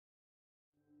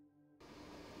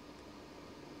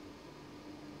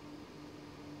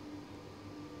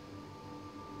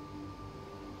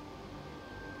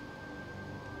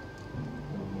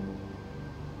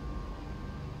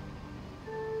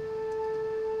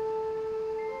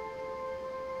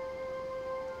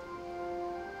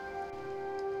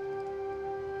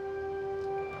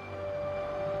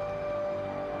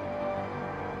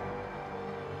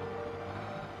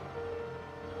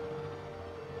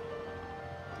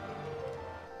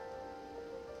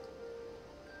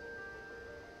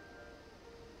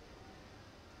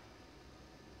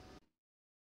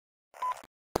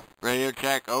Radio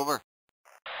check, over.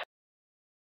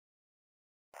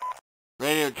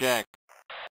 Radio check.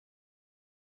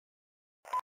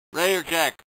 Radio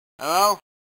check. Hello?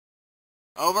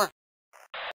 Over.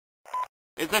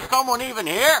 Is there someone even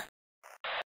here?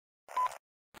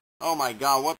 Oh my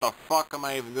god, what the fuck am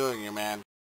I even doing here, man?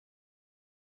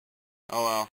 Oh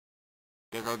well.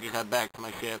 Guess I'll just head back to my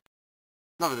ship.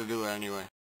 Nothing to do there anyway.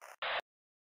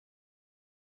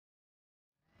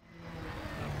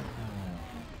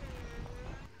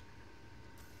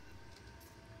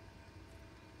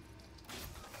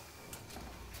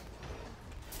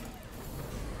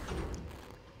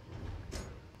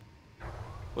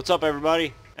 What's up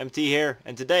everybody, MT here,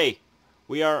 and today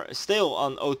we are still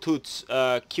on Otut's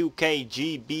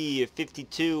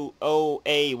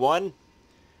QKGB520A1,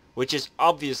 which is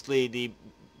obviously the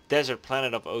desert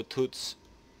planet of Otut's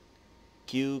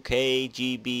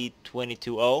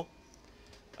QKGB220.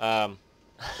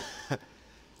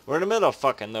 We're in the middle of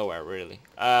fucking nowhere, really.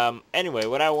 Anyway,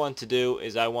 what I want to do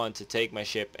is I want to take my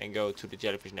ship and go to the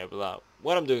Jellyfish Nebula.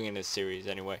 What I'm doing in this series,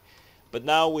 anyway. But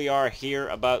now we are here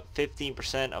about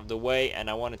 15% of the way, and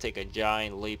I want to take a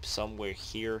giant leap somewhere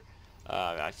here.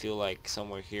 I feel like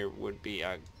somewhere here would be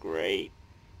a great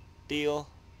deal.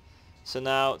 So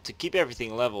now, to keep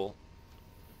everything level,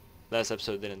 last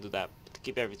episode didn't do that, but to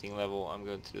keep everything level, I'm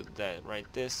going to do that right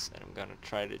this, and I'm going to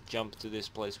try to jump to this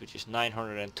place, which is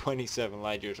 927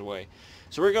 light years away.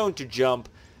 So we're going to jump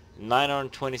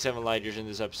 927 light years in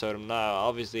this episode.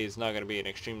 Obviously it's not going to be an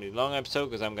extremely long episode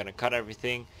because I'm going to cut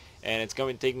everything, and it's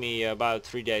going to take me about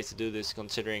 3 days to do this,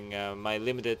 considering my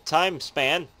limited time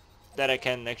span that I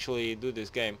can actually do this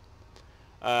game.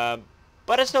 But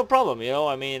it's no problem, you know.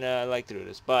 I mean, I like to do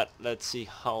this. But let's see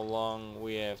how long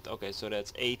we have. Okay, so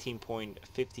that's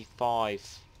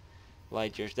 18.55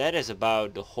 light years. That is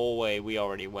about the whole way we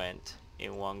already went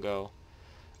in one go.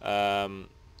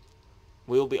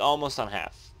 We'll be almost on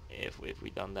half if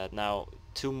we've done that. Now,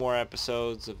 2 more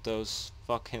episodes of those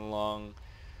fucking long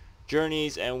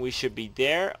journeys and we should be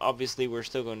there. Obviously we're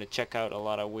still going to check out a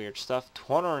lot of weird stuff.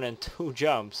 102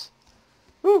 jumps.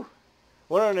 Woo!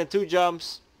 102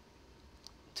 jumps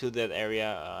to that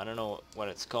area. I don't know what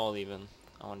it's called even.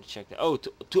 I want to check that. Oh,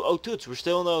 to Otut's. We're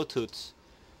still in the Otut's,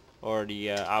 or the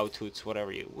Outut's,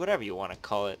 whatever you want to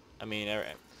call it. I mean,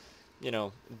 you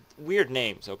know, weird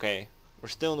names. Okay, we're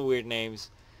still in the weird names.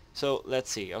 So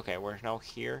let's see. Okay, we're now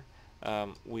here.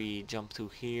 We jump to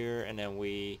here, and then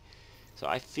we. So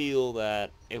I feel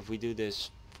that if we do this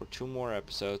for 2 more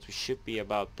episodes, we should be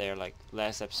about there. Like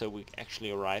last episode, we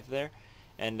actually arrived there,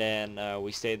 and then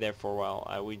we stayed there for a while.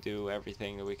 We do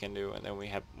everything that we can do, and then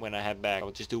when I head back, I'll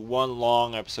just do 1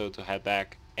 long episode to head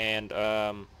back. And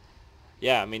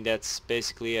yeah, I mean that's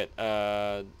basically it.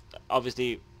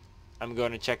 Obviously, I'm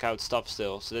going to check out stuff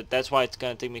still, so that's why it's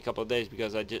going to take me a couple of days,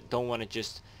 because I just don't want to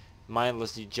just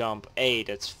mindlessly jump. A,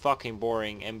 that's fucking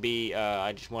boring, and B,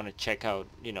 I just want to check out,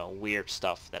 you know, weird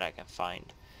stuff that I can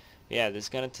find. Yeah, this is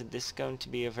going to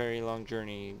be a very long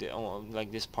journey,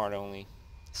 like this part only.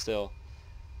 Still,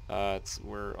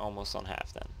 we're almost on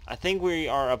half then. I think we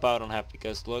are about on half,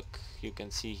 because look, you can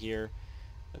see here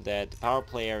that the power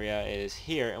play area is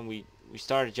here, and we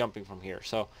started jumping from here,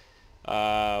 so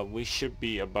we should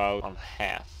be about on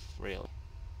half, really.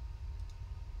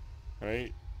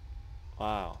 Right?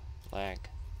 Wow. Lag.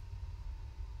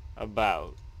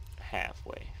 About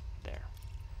halfway there.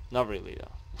 Not really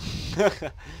though.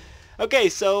 Okay,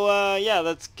 so yeah,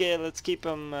 let's keep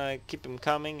them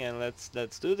coming, and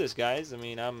let's do this, guys. I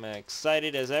mean, I'm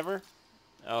excited as ever.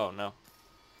 Oh no,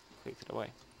 clicked it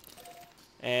away.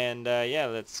 And yeah,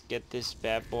 let's get this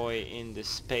bad boy into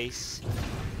space,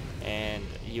 and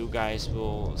you guys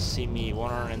will see me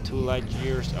 102 light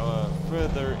years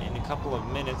further in a couple of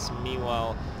minutes.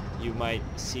 Meanwhile, you might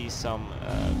see some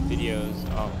videos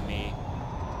of me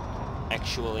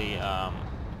actually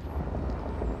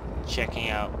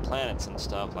checking out planets and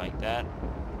stuff like that.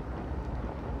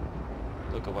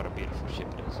 Look at what a beautiful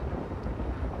ship it is.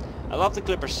 I love the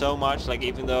Clipper so much, like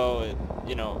even though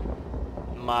you know,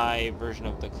 my version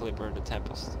of the Clipper, the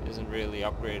Tempest, isn't really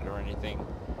upgraded or anything,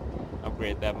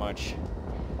 that much,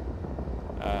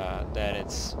 that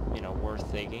it's, you know,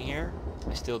 worth taking here.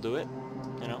 I still do it,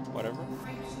 you know, whatever.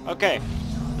 Okay,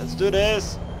 let's do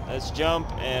this. Let's jump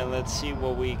and let's see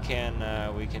what we can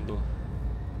do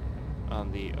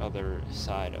on the other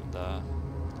side of the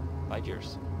light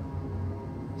years.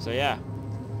 So yeah.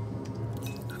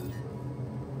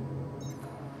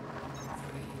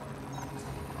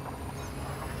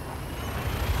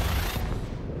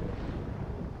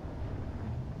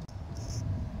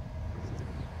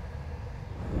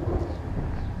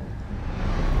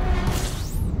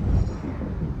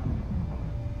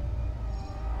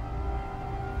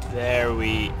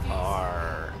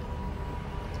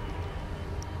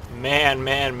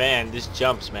 Man, this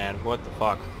jumps, man. What the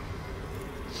fuck?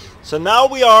 So now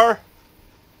we are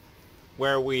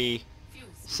where we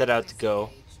set out to go.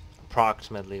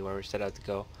 Approximately where we set out to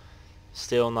go.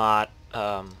 Still not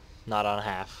not on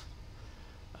half.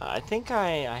 I think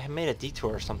I made a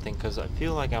detour or something because I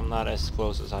feel like I'm not as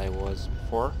close as I was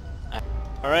before.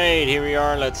 Alright, here we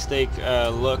are. Let's take a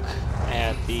look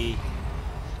at the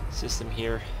system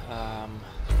here.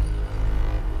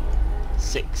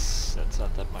 6. That's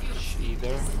not that much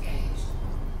either.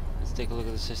 Let's take a look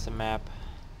at the system map.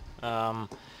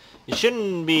 It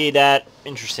shouldn't be that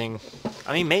interesting.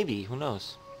 I mean, maybe. Who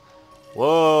knows?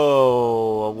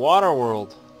 Whoa, a water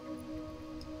world.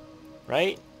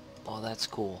 Right? Oh, that's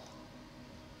cool.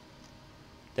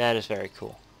 That is very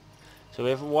cool. So we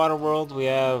have a water world. We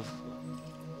have,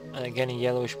 again, a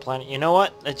yellowish planet. You know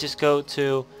what? Let's just go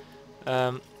to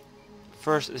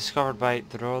first discovered by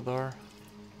Drodor.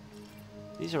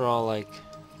 These are all like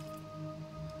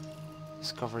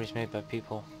discoveries made by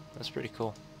people. That's pretty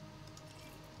cool.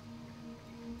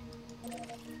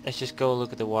 Let's just go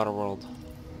look at the water world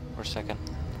for a second.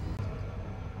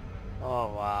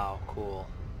 Oh wow, cool.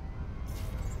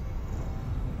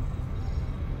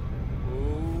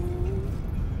 Ooh.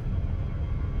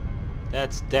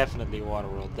 That's definitely water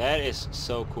world. That is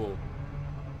so cool.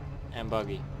 And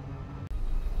buggy.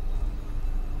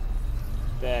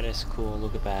 That is cool.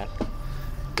 Look at that.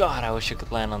 God, I wish I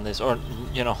could land on this. Or,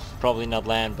 you know, probably not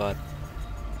land, but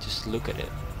just look at it.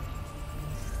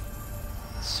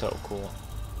 So cool.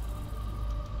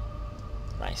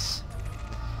 Nice.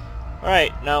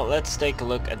 Alright, now let's take a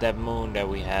look at that moon that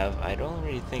we have. I don't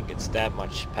really think it's that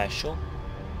much special.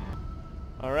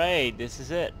 Alright, this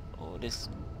is it. Oh, this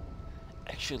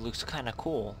actually looks kind of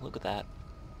cool. Look at that.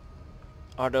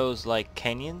 Are those like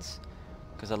canyons?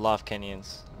 Because I love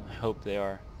canyons. I hope they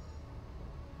are.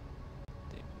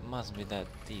 They must be that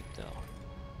deep though.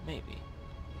 Maybe.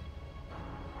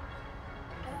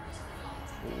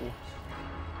 Ooh.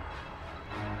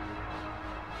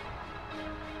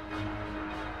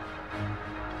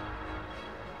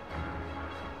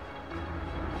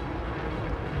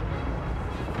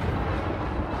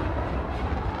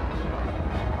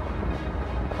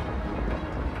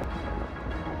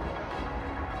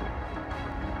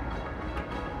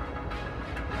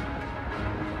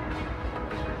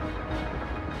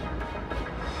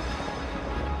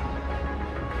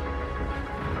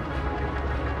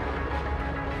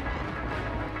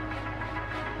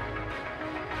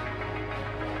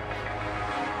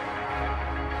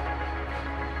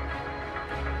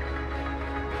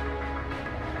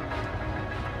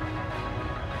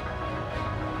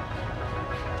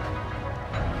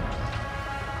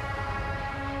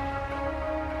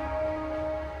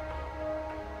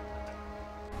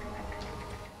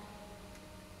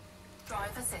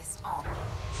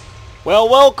 Well,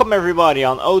 welcome everybody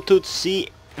on O2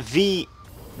 CV-F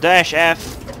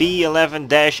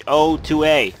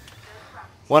B11-02A.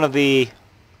 One of the,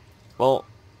 well,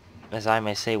 as I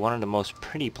may say, one of the most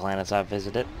pretty planets I've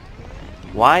visited.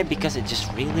 Why? Because it just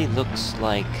really looks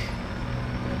like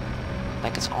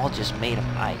it's all just made of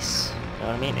ice. You know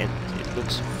what I mean? It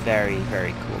looks very,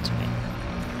 very cool to me.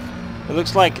 It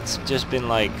looks like it's just been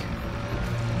like,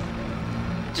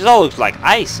 it just all looks like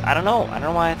ice. I don't know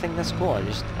why I think that's cool. I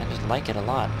just like it a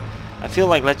lot. I feel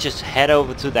like let's just head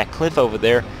over to that cliff over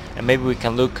there and maybe we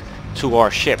can look to our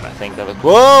ship. I think that look.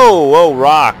 Whoa,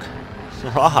 rock.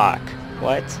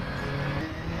 What?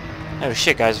 Oh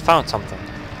shit, guys, I found something.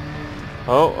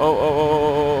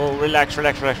 Oh, relax.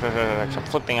 I'm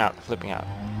flipping out.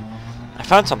 I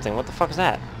found something. What the fuck is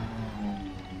that?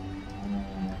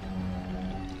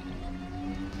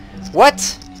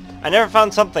 What? I never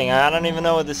found something. I don't even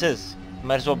know what this is.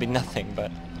 Might as well be nothing,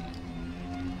 but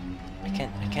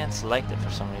I can't select it for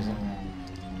some reason.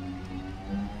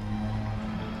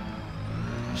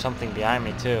 There's something behind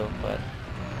me too, but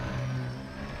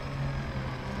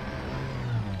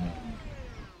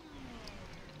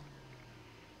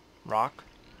rock?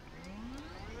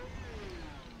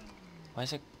 Why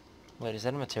is it? Wait, is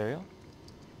that a material?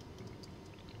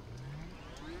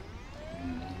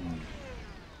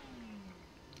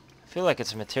 I feel like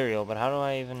it's a material, but how do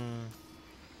I even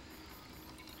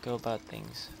go about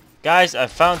things? Guys, I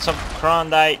found some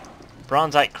bronzite.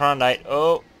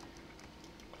 Oh.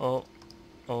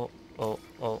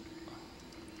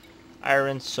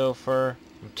 Iron, sulfur,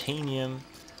 ruthenium.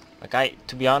 Like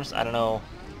to be honest, I don't know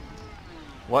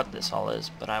what this all is,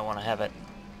 but I want to have it.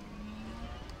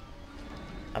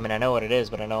 I mean, I know what it is,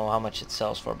 but I know how much it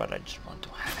sells for, but I just want to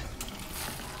have it.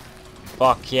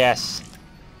 Fuck yes.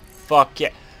 Fuck yeah.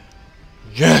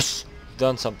 Yes!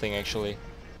 Done something, actually.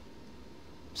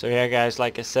 So yeah, guys,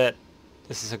 like I said,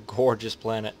 this is a gorgeous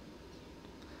planet.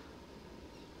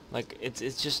 Like it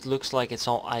just looks like it's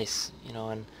all ice, you know,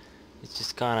 and it's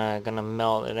just kind of gonna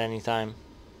melt at any time,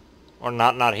 or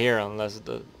not here unless it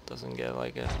doesn't get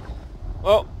like a.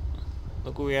 Oh,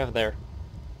 look what we have there.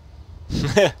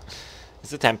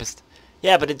 It's a tempest.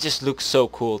 Yeah, but it just looks so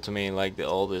cool to me, like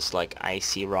all this like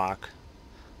icy rock.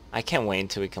 I can't wait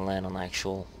until we can land on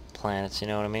actual planets, you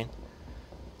know what I mean?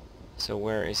 So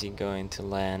where is he going to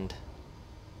land?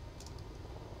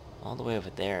 All the way over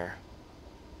there.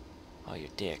 Oh, you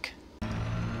dick. So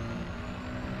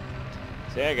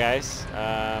yeah, guys,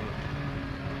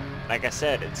 like I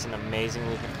said, it's an amazing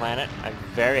looking planet. I'm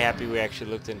very happy we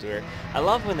actually looked into it. I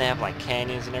love when they have like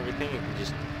canyons and everything. You can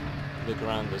just look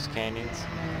around those canyons.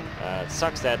 It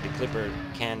sucks that the Clipper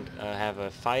can't have a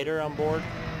fighter on board.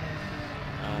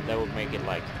 That would make it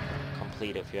like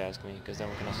complete, if you ask me, because then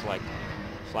we can also like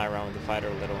fly around with the fighter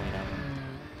a little, you know.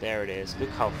 There it is. Look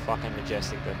how fucking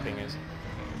majestic that thing is.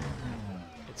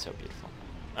 It's so beautiful.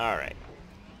 Alright.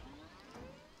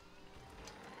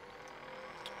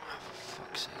 Oh, for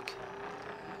fuck's sake.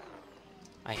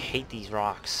 I hate these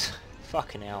rocks.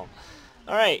 Fucking hell.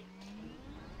 Alright.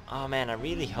 Oh man, I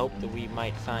really hope that we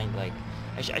might find like...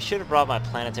 I should have brought my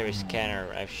planetary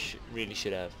scanner. I really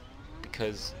should have.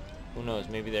 Because, who knows,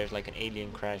 maybe there's like an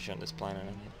alien crash on this planet.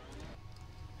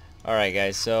 Alright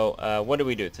guys, so what did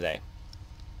we do today?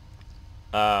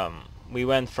 We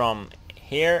went from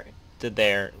here to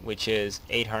there, which is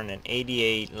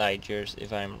 888 light years,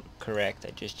 if I'm correct.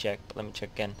 I just checked, but let me check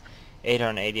again.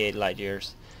 888 light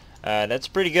years. That's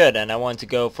pretty good, and I want to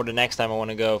go, for the next time I want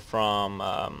to go from,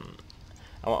 I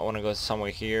want to go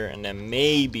somewhere here, and then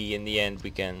maybe in the end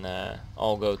we can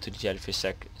all go to the Jellyfish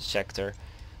sector,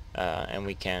 and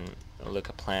we can look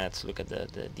at planets, look at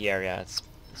the area. It's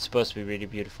supposed to be really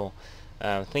beautiful.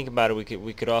 Think about it,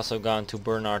 we could also go on to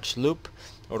Bernard's Loop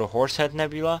or the Horsehead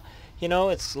Nebula. You know,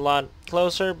 it's a lot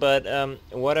closer, but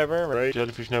whatever. Right?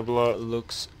 Jellyfish Nebula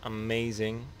looks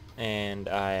amazing, and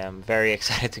I am very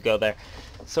excited to go there.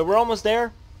 So we're almost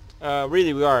there.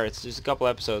 Really, we are. It's just a couple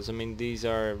episodes. I mean, these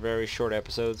are very short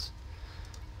episodes.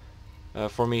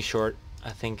 For me, short.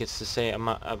 I think it's the same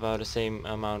about the same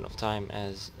amount of time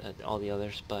as all the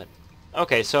others. But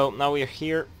okay, so now we are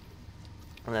here.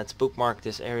 And let's bookmark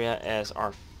this area as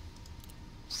our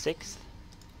 6th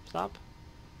stop.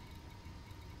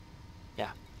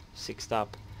 Yeah, 6th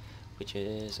stop, which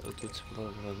is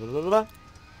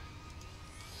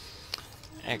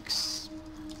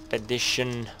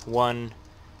Expedition 1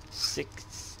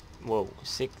 6th. Whoa,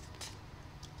 6th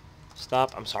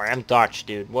stop. I'm sorry, I'm Dutch,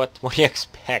 dude. What do you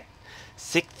expect?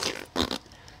 6th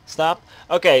stop.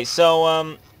 Okay,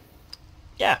 so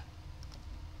yeah.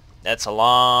 That's a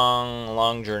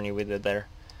long journey we did there.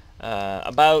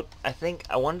 I think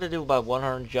I wanted to do about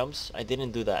 100 jumps. I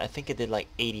didn't do that. I think I did like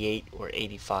 88 or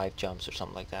 85 jumps or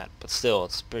something like that. But still,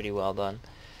 it's pretty well done.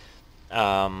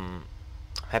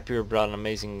 Happy we brought an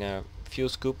amazing fuel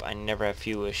scoop. I never have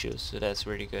fuel issues, so that's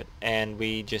really good. And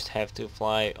we just have to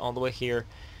fly all the way here.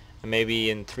 And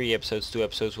maybe in 2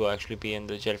 episodes, we'll actually be in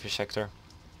the Jellyfish sector.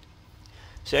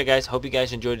 So yeah, guys, hope you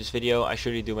guys enjoyed this video. I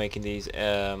surely do making these.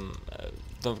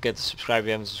 Don't forget to subscribe if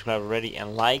you haven't subscribed already,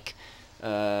 and like,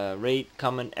 rate,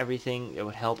 comment, everything. It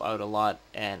would help out a lot.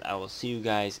 And I will see you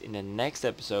guys in the next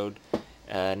episode,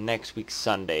 next week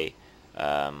Sunday.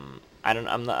 I do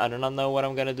not know what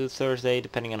I'm gonna do Thursday,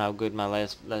 depending on how good my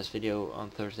last video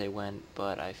on Thursday went.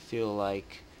 But I feel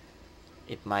like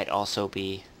it might also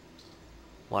be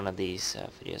one of these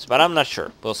videos, but I'm not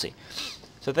sure. We'll see.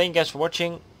 So thank you guys for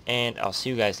watching, and I'll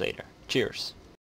see you guys later. Cheers.